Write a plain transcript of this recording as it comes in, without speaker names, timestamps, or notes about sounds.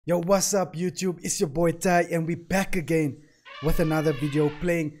Yo, what's up YouTube? It's your boy Ty and we back again with another video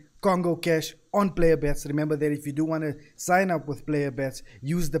playing Congo Cash on Player Bets. Remember that if you do want to sign up with Player Bets,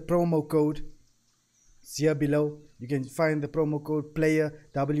 use the promo code. It's here below. You can find the promo code player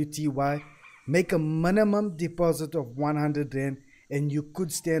WTY. Make a minimum deposit of 100 Rand and you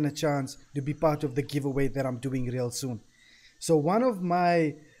could stand a chance to be part of the giveaway that I'm doing real soon. So one of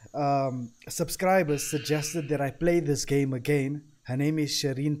my subscribers suggested that I play this game again. Her name is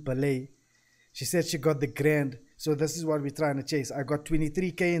Shireen Palay. She said she got the grand. So this is what we're trying to chase. I got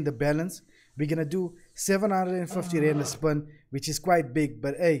 23k in the balance. We're going to do 750 Rand a spin, which is quite big.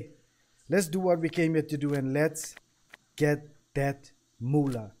 But hey, let's do what we came here to do and let's get that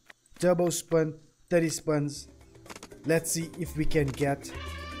moolah. Turbo spin, 30 spins. Let's see if we can get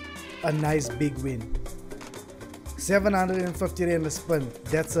a nice big win. 750 Rand a spin.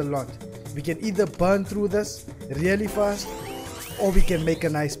 That's a lot. We can either burn through this really fast or we can make a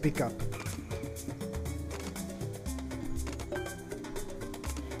nice pickup.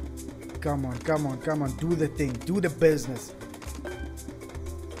 Come on, come on, come on. Do the thing. Do the business.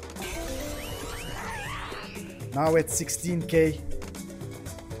 Now at 16k.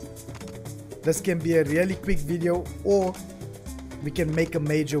 This can be a really quick video or we can make a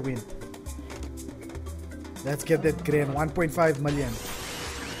major win. Let's get that grand. 1.5 million.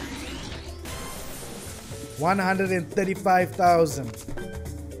 135,000.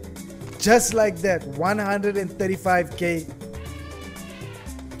 Just like that. 135k.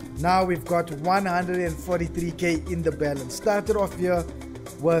 Now we've got 143k in the balance. Started off here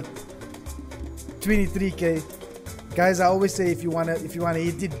with 23k. Guys, I always say if you wanna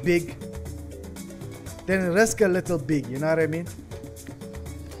hit it big, then risk a little big, you know what I mean?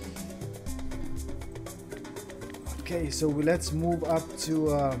 Okay, so let's move up to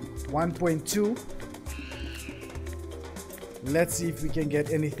 1.2. Let's see if we can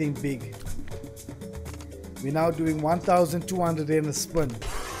get anything big. We're now doing 1,200 in a spin.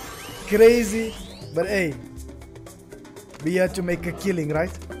 Crazy, but hey, we had to make a killing,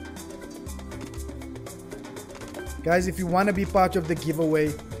 right? Guys, if you want to be part of the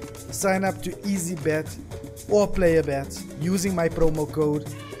giveaway, sign up to Easy Bet or Player Bets using my promo code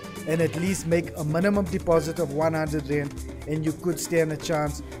and at least make a minimum deposit of 100 Rand and you could stand a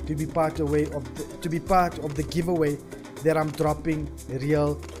chance to be part of the giveaway that I'm dropping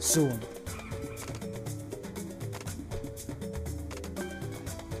real soon.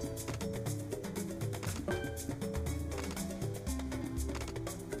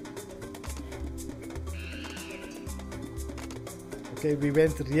 Okay, we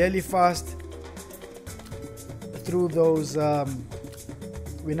went really fast through those.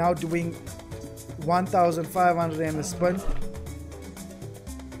 We're now doing 1,500 Rand a spin.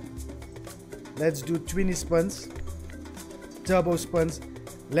 Let's do 20 spins. Turbo spins.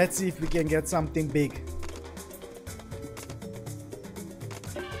 Let's see if we can get something big.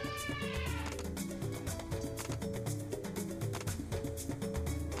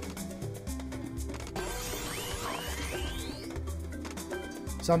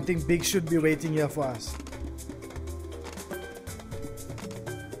 Something big should be waiting here for us.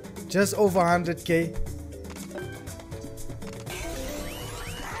 Just over 100k.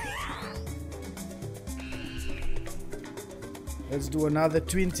 Let's do another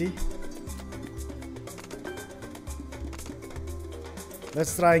 20.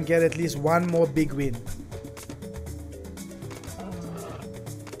 Let's try and get at least one more big win.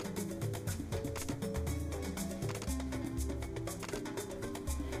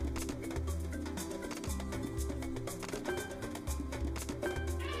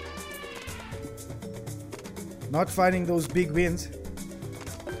 Not finding those big wins.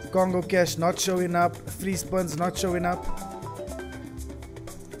 Congo Cash not showing up. Free spins not showing up.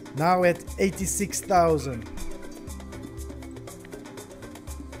 Now at 86,000.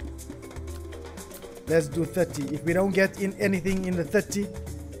 Let's do 30. If we don't get in anything in the 30,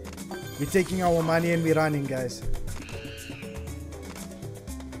 we're taking our money and we're running, guys.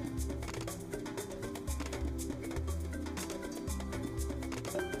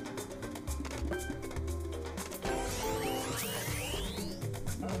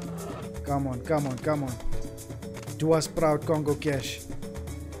 Come on, come on, come on. Do us proud, Congo Cash.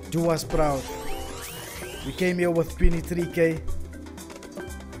 Do us proud. We came here with 23k.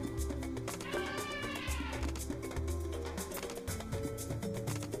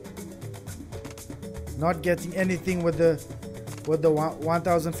 Not getting anything with the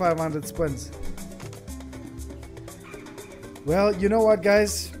 1,500 spins. Well, you know what,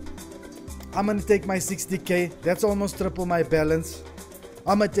 guys? I'm gonna take my 60k. That's almost triple my balance.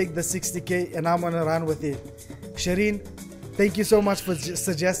 I'm gonna take the 60k and I'm gonna run with it. Shireen, thank you so much for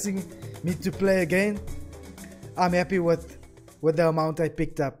suggesting me to play again. I'm happy with the amount I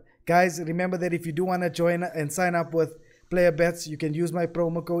picked up. Guys, remember that if you do want to join and sign up with Player Bets, you can use my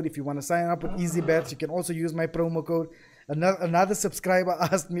promo code. If you want to sign up with Easy Bets, you can also use my promo code. Another subscriber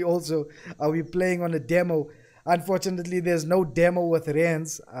asked me also, are we playing on a demo? Unfortunately, there's no demo with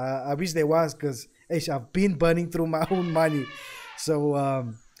Rands. I wish there was, because I've been burning through my own money.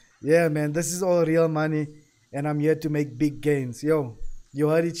 So, yeah, man, this is all real money, and I'm here to make big gains. Yo, you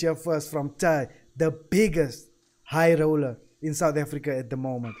heard it here first from Ty, the biggest high roller in South Africa at the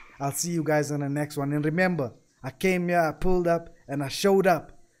moment. I'll see you guys on the next one. And remember, I came here, I pulled up, and I showed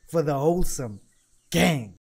up for the wholesome gang.